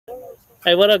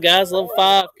Hey, what up, guys? Level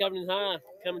 5, Covenant High,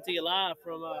 coming to you live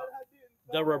from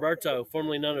the Roberto,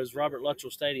 formerly known as Robert Luttrell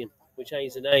Stadium. We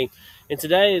changed the name. And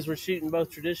today, as we're shooting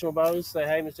both traditional bows, say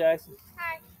hey, Miss Jackson.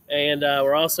 Hi. And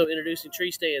we're also introducing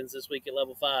tree stands this week at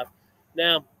Level 5.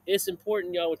 Now, it's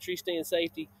important, y'all, with tree stand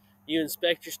safety. You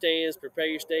inspect your stands, prepare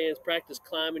your stands, practice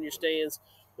climbing your stands.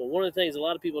 But one of the things a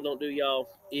lot of people don't do, y'all,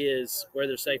 is wear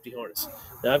their safety harness.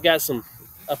 Now, I've got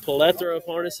a plethora of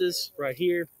harnesses right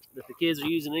here that the kids are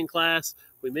using in class.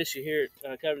 We miss you here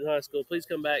at Covenant High School. Please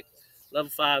come back, Level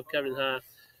 5, Covenant High.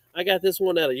 I got this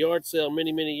one at a yard sale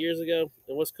many, many years ago.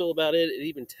 And what's cool about it, it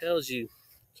even tells you,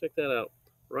 check that out,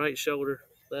 right shoulder,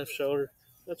 left shoulder.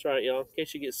 That's right, y'all. In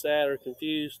case you get sad or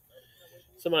confused,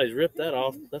 somebody's ripped that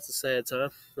off. That's a sad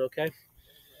time, okay?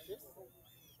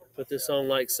 Put this on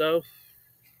like so.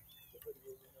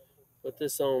 Put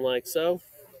this on like so.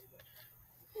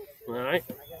 All right,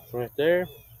 right there.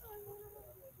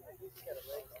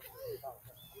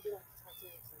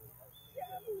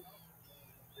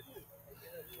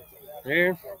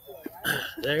 There.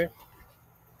 There.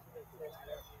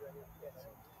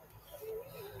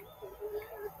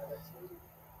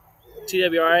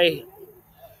 TWRA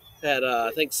had,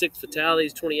 I think, 6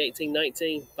 fatalities,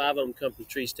 2018-19. 5 of them come from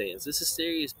tree stands. This is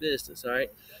serious business, all right?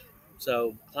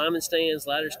 So climbing stands,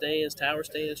 ladder stands, tower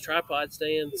stands, tripod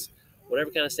stands,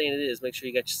 whatever kind of stand it is, make sure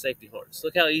you got your safety harness.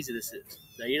 Look how easy this is.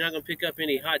 Now, you're not going to pick up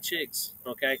any hot chicks,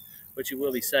 okay? But you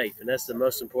will be safe, and that's the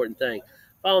most important thing.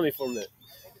 Follow me for a minute.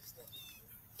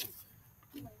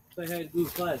 Say hey to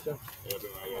Google Class, Joe.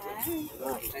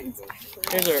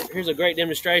 Here's a great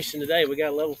demonstration today. We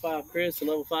got level 5 Chris and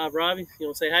level 5 Robbie. You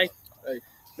want to say hey? Hey.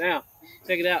 Now,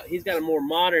 check it out. He's got a more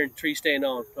modern tree stand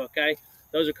on, okay?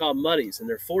 Those are called Muddies, and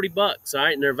they're $40, all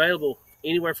right? And they're available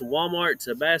anywhere from Walmart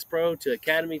to Bass Pro to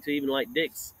Academy to even like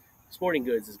Dick's Sporting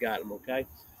Goods has got them, okay?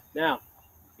 Now,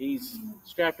 he's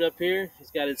strapped up here.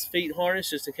 He's got his feet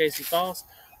harnessed just in case he falls.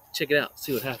 Check it out.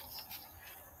 See what happens.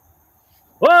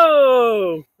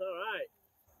 Whoa! All right.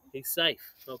 He's safe,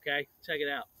 okay? Check it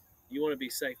out. You want to be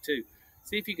safe too.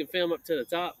 See if you can film up to the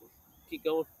top. Keep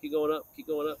going up, keep going up, keep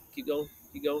going,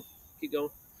 keep going, keep going.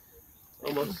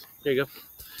 Almost. There you go.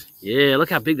 Yeah,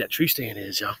 look how big that tree stand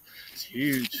is, y'all. It's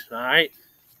huge. All right.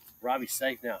 Robbie's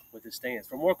safe now with his stands.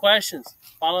 For more questions,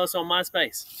 follow us on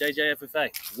MySpace,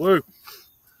 JJFFA. Woo!